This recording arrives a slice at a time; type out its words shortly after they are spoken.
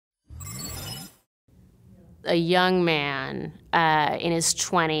a young man in his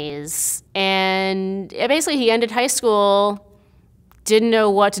 20s. And basically he ended high school, didn't know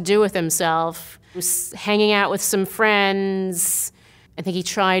what to do with himself, was hanging out with some friends. I think he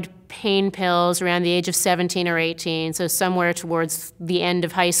tried pain pills around the age of 17 or 18, so somewhere towards the end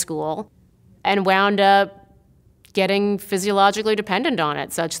of high school, and wound up getting physiologically dependent on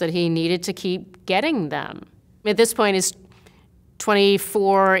it, such that he needed to keep getting them. At this point, he's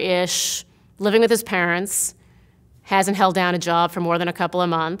 24-ish, living with his parents, hasn't held down a job for more than a couple of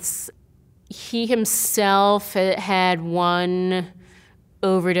months. He himself had one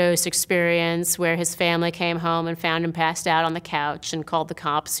overdose experience where his family came home and found him passed out on the couch and called the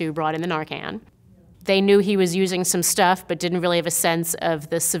cops, who brought in the Narcan. They knew he was using some stuff but didn't really have a sense of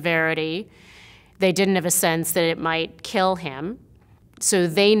the severity. They didn't have a sense that it might kill him, so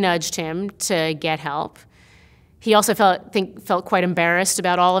they nudged him to get help. He also felt quite embarrassed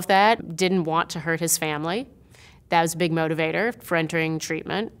about all of that, didn't want to hurt his family. That was a big motivator for entering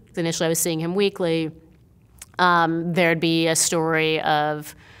treatment. Initially, I was seeing him weekly. There'd be a story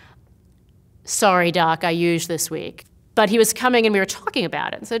of, sorry, doc, I used this week. But he was coming and we were talking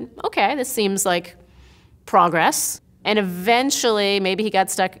about it and said, okay, this seems like progress. And eventually, maybe he got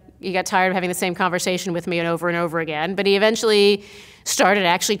tired of having the same conversation with me and over again, but he eventually started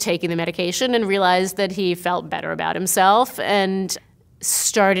actually taking the medication and realized that he felt better about himself and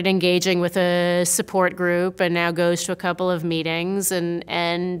started engaging with a support group and now goes to a couple of meetings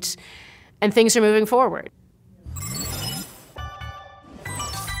and things are moving forward.